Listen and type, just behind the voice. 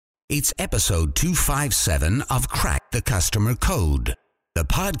It's episode 257 of Crack the Customer Code, the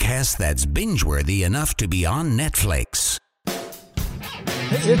podcast that's binge-worthy enough to be on Netflix.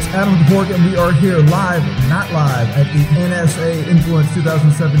 Hey, it's Adam DePork, and we are here live, not live, at the NSA Influence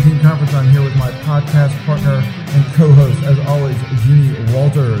 2017 conference. I'm here with my podcast partner and co-host, as always, Junie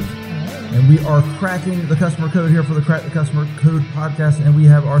Walters. And we are cracking the customer code here for the Crack the Customer Code podcast, and we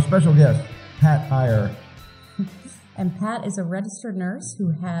have our special guest, Pat Iyer. And Pat is a registered nurse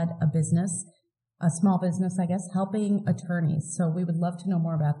who had a business, a small business, I guess, helping attorneys. So we would love to know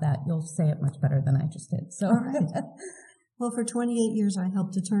more about that. You'll say it much better than I just did. So, all right. Well, for 28 years, I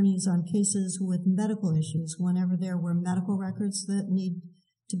helped attorneys on cases with medical issues. Whenever there were medical records that need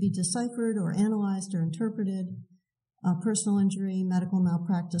to be deciphered or analyzed or interpreted, personal injury, medical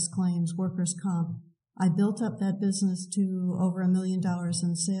malpractice claims, workers' comp. I built up that business to over $1 million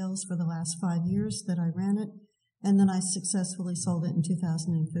in sales for the last 5 years that I ran it. And then I successfully sold it in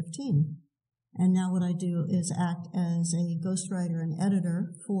 2015. And now what I do is act as a ghostwriter and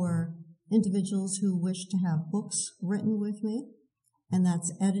editor for individuals who wish to have books written with me. And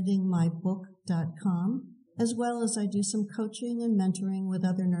that's editingmybook.com, as well as I do some coaching and mentoring with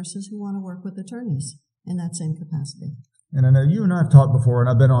other nurses who want to work with attorneys in that same capacity. And I know you and I have talked before, and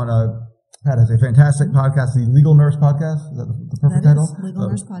I've been on Pat has a fantastic podcast, the Legal Nurse Podcast. Is that the perfect title? Legal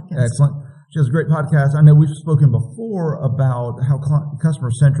Nurse Podcast. Excellent. She has a great podcast. I know we've spoken before about how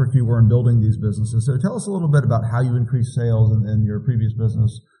customer-centric you were in building these businesses. So tell us a little bit about how you increased sales in your previous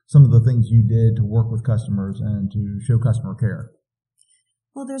business, some of the things you did to work with customers and to show customer care.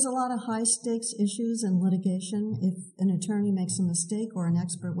 Well, there's a lot of high-stakes issues in litigation. If an attorney makes a mistake or an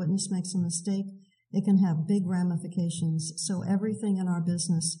expert witness makes a mistake, it can have big ramifications. So everything in our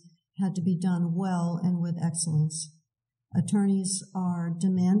business had to be done well and with excellence. Attorneys are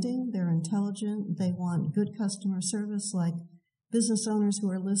demanding, they're intelligent, they want good customer service. Like business owners who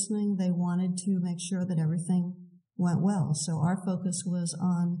are listening, they wanted to make sure that everything went well. So our focus was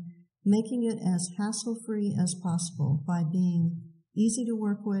on making it as hassle-free as possible by being easy to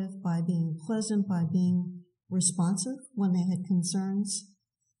work with, by being pleasant, by being responsive when they had concerns,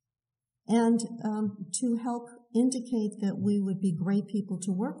 and to help indicate that we would be great people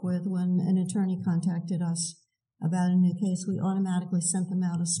to work with. When an attorney contacted us about a new case, we automatically sent them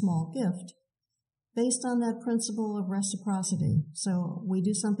out a small gift based on that principle of reciprocity. So we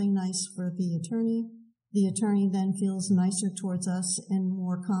do something nice for the attorney then feels nicer towards us and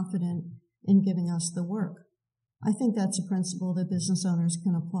more confident in giving us the work. I think that's a principle that business owners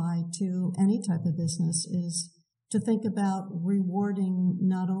can apply to any type of business, is to think about rewarding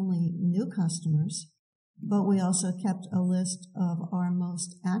not only new customers, but we also kept a list of our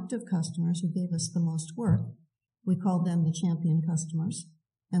most active customers who gave us the most work. We called them the champion customers,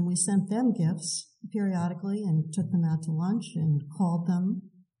 and we sent them gifts periodically and took them out to lunch and called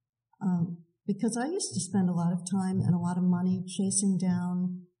them. Because I used to spend a lot of time and a lot of money chasing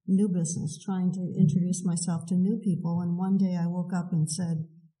down new business, trying to introduce myself to new people. And one day I woke up and said,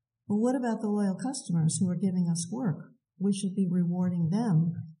 well, what about the loyal customers who are giving us work? We should be rewarding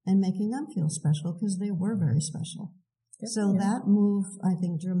them and making them feel special, because they were very special. So that move, I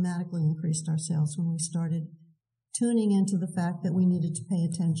think, dramatically increased our sales when we started tuning into the fact that we needed to pay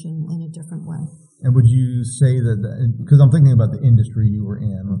attention in a different way. And would you say that, because I'm thinking about the industry you were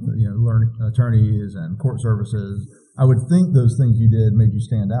in, with learning attorneys and court services, I would think those things you did made you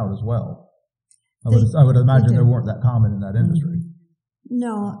stand out as well. I would imagine they weren't that common in that industry.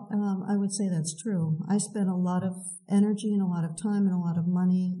 No, I would say that's true. I spent a lot of energy and a lot of time and a lot of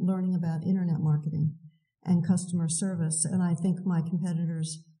money learning about internet marketing and customer service, and I think my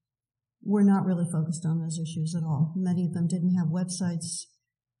competitors were not really focused on those issues at all. Many of them didn't have websites.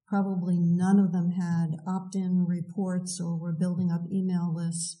 Probably none of them had opt-in reports or were building up email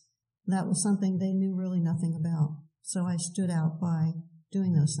lists. That was something they knew really nothing about. So I stood out by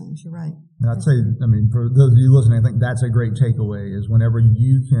doing those things. You're right. And I'd say, for those of you listening, I think that's a great takeaway, is whenever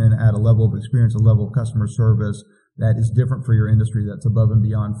you can add a level of experience, a level of customer service that is different for your industry, that's above and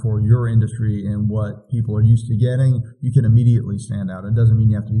beyond for your industry and what people are used to getting, you can immediately stand out. It doesn't mean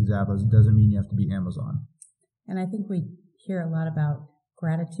you have to be Zappos. It doesn't mean you have to be Amazon. And I think we hear a lot about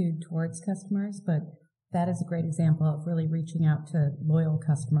gratitude towards customers, but that is a great example of really reaching out to loyal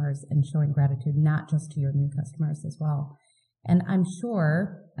customers and showing gratitude, not just to your new customers as well. And I'm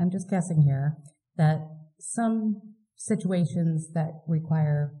sure, I'm just guessing here, that some situations that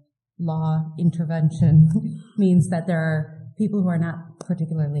require law intervention means that there are people who are not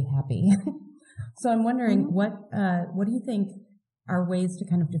particularly happy. So I'm wondering, what do you think are ways to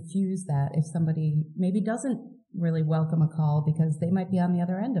kind of diffuse that if somebody maybe doesn't really welcome a call because they might be on the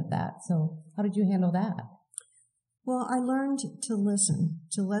other end of that? So how did you handle that? Well, I learned to listen,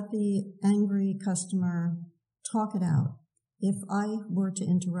 to let the angry customer talk it out. If I were to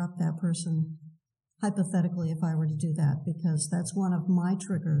interrupt that person, hypothetically, if I were to do that, because that's one of my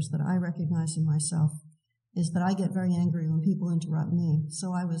triggers that I recognize in myself, is that I get very angry when people interrupt me.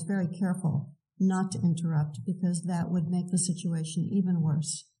 So I was very careful not to interrupt because that would make the situation even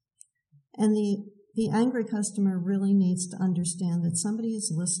worse. And the angry customer really needs to understand that somebody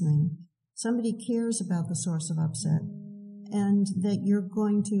is listening, somebody cares about the source of upset, and that you're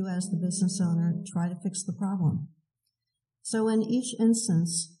going to, as the business owner, try to fix the problem. So in each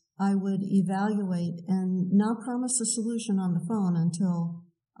instance, I would evaluate and not promise a solution on the phone until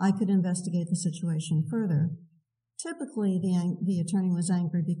I could investigate the situation further. Typically, the attorney was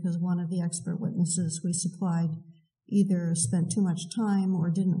angry because one of the expert witnesses we supplied either spent too much time or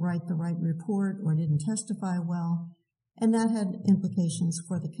didn't write the right report or didn't testify well, and that had implications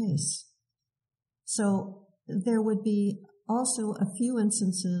for the case. So there would be also a few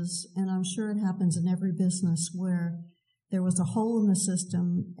instances, and I'm sure it happens in every business, where there was a hole in the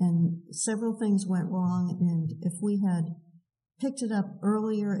system and several things went wrong, and if we had picked it up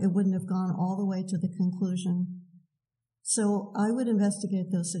earlier, it wouldn't have gone all the way to the conclusion. So I would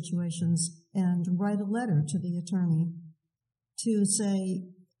investigate those situations and write a letter to the attorney to say,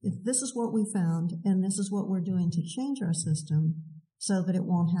 if this is what we found and this is what we're doing to change our system so that it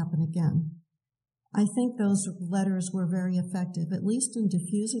won't happen again. I think those letters were very effective, at least in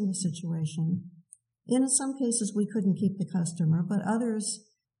diffusing the situation. In some cases, we couldn't keep the customer, but others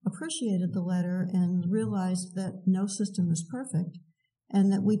appreciated the letter and realized that no system is perfect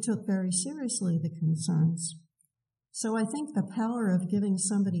and that we took very seriously the concerns. So I think the power of giving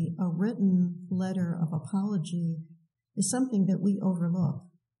somebody a written letter of apology is something that we overlook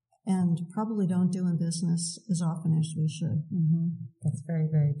and probably don't do in business as often as we should. Mm-hmm. That's very,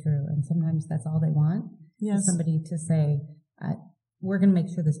 very true. And sometimes that's all they want. Yes. Somebody to say, we're going to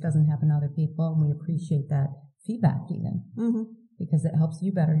make sure this doesn't happen to other people, and we appreciate that feedback even, because it helps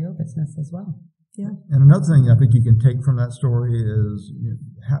you better your business as well. Yeah. And another thing I think you can take from that story is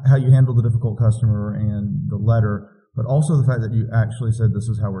how you handle the difficult customer and the letter, but also the fact that you actually said this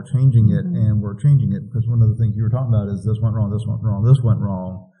is how we're changing it, and we're changing it because one of the things you were talking about is this went wrong, this went wrong, this went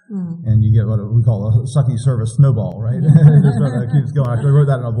wrong. And you get what we call a sucky service snowball, right? It just sort of keeps going. I actually wrote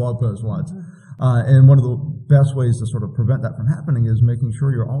that in a blog post once. And one of the best ways to sort of prevent that from happening is making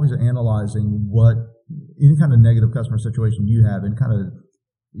sure you're always analyzing what any kind of negative customer situation you have and kind of,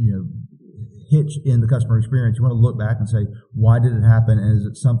 hitch in the customer experience. You want to look back and say, why did it happen? And is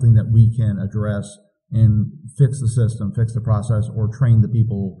it something that we can address and fix the system, fix the process, or train the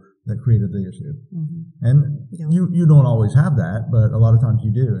people that created the issue? And you don't always have that, but a lot of times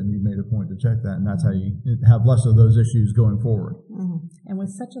you do, and you made a point to check that, and that's how you have less of those issues going forward. And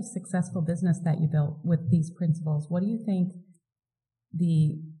with such a successful business that you built with these principles, what do you think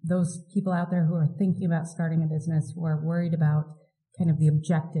those people out there who are thinking about starting a business, who are worried about kind of the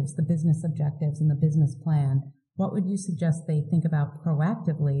objectives, the business objectives and the business plan, what would you suggest they think about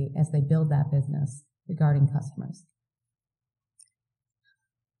proactively as they build that business regarding customers?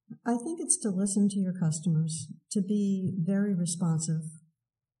 I think it's to listen to your customers, to be very responsive.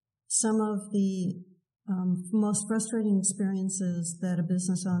 Some of the most frustrating experiences that a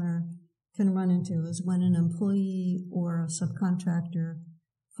business owner can run into is when an employee or a subcontractor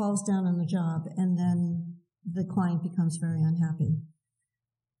falls down on the job and then the client becomes very unhappy.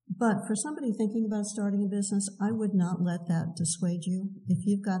 But for somebody thinking about starting a business, I would not let that dissuade you. If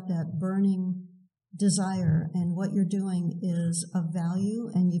you've got that burning desire and what you're doing is of value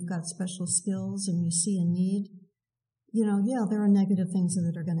and you've got special skills and you see a need, there are negative things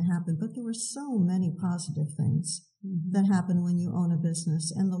that are going to happen, but there are so many positive things that happen when you own a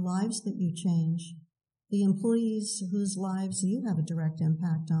business, and the lives that you change, the employees whose lives you have a direct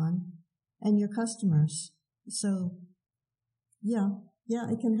impact on, and your customers. So,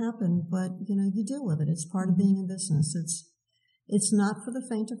 it can happen, but, you deal with it. It's part of being in business. It's not for the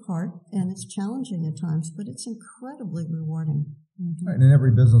faint of heart, and it's challenging at times, but it's incredibly rewarding. Right, and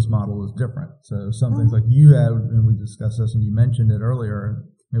every business model is different. So some things like you had, and we discussed this, and you mentioned it earlier,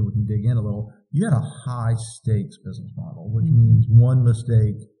 maybe we can dig in a little. You had a high stakes business model, which means one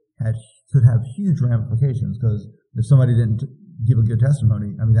mistake could have huge ramifications, because if somebody didn't give a good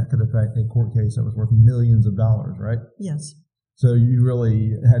testimony, that could affect a court case that was worth millions of dollars, right? Yes. So you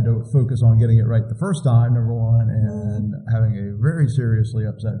really had to focus on getting it right the first time, number one, and having a very seriously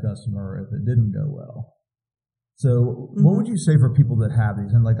upset customer if it didn't go well. So what would you say for people that have these?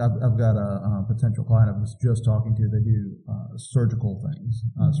 And I've got a potential client I was just talking to. They do surgical things,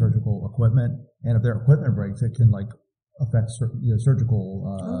 surgical equipment. And if their equipment breaks, it can affects surgical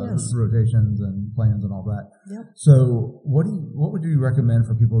rotations and plans and all that. Yep. So what would you recommend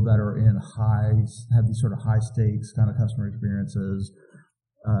for people that are have these sort of high stakes kind of customer experiences?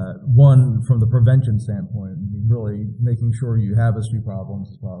 One, from the prevention standpoint, really making sure you have as few problems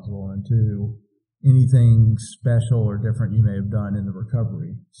as possible, and two, anything special or different you may have done in the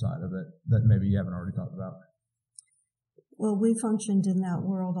recovery side of it that maybe you haven't already talked about. Well, we functioned in that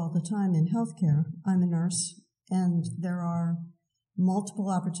world all the time in healthcare. I'm a nurse, and there are multiple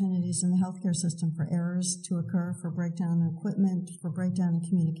opportunities in the healthcare system for errors to occur, for breakdown in equipment, for breakdown in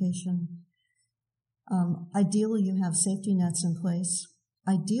communication. Ideally, you have safety nets in place.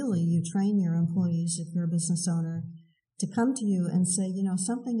 Ideally, you train your employees, if you're a business owner, to come to you and say,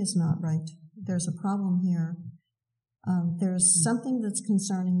 something is not right. There's a problem here. There's something that's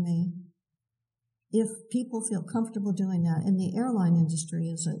concerning me. If people feel comfortable doing that, and the airline industry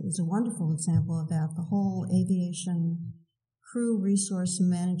is a wonderful example of that, the whole aviation crew resource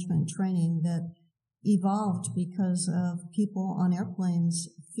management training that evolved because of people on airplanes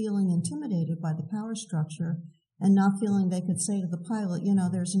feeling intimidated by the power structure and not feeling they could say to the pilot,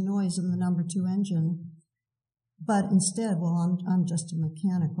 there's a noise in the number 2 engine. But instead, well, I'm just a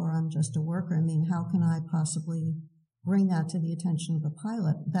mechanic or I'm just a worker. I mean, how can I possibly bring that to the attention of the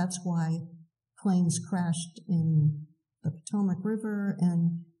pilot? That's why planes crashed in the Potomac River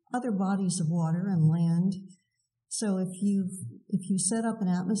and other bodies of water and land. So if you set up an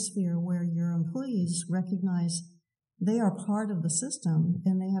atmosphere where your employees recognize they are part of the system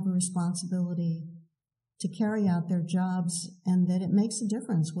and they have a responsibility to carry out their jobs and that it makes a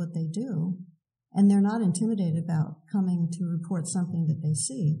difference what they do, and they're not intimidated about coming to report something that they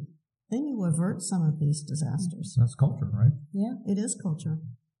see, then you avert some of these disasters. That's culture, right? Yeah. It is culture.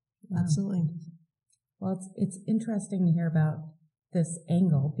 Absolutely. Well, it's interesting to hear about this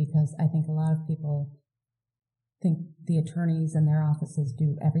angle because I think a lot of people think the attorneys and their offices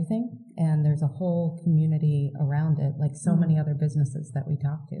do everything, and there's a whole community around it, like so many other businesses that we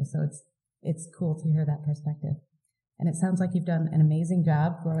talk to. So it's cool to hear that perspective. And it sounds like you've done an amazing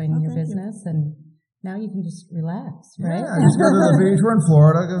job growing your business, and now you can just relax, right? Yeah, just go to the beach. We're in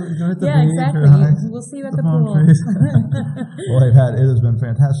Florida. Go hit the beach. Exactly. We'll see you at the pool. Well, it has been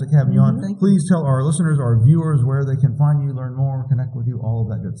fantastic having you on. Please tell our listeners, our viewers, where they can find you, learn more, connect with you, all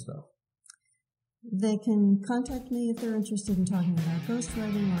of that good stuff. They can contact me if they're interested in talking about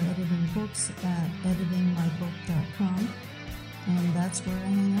ghostwriting or editing books at editingmybook.com, and that's where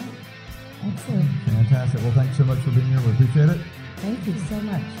I hang out. Excellent. Fantastic. Well, thanks so much for being here. We appreciate it. Thank you so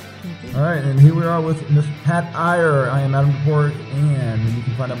much. All right, and here we are with Miss Pat Iyer. I am Adam DePort, and you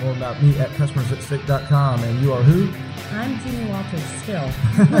can find out more about me at customersatstake.com. And you are who? I'm Jeannie Walters, still.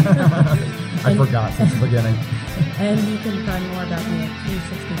 I forgot since the beginning. And you can find more about me at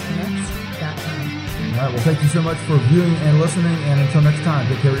 360connects.com. All right, well, thank you so much for viewing and listening, and until next time,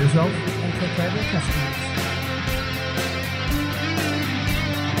 take care of yourself. And take care of your customers.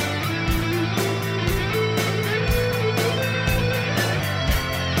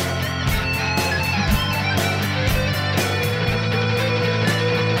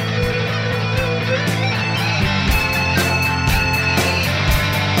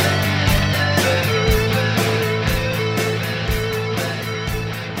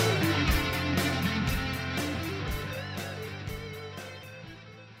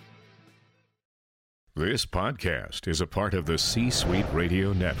 This podcast is a part of the C-Suite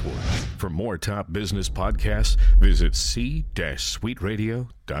Radio Network. For more top business podcasts, visit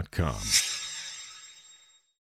c-suiteradio.com.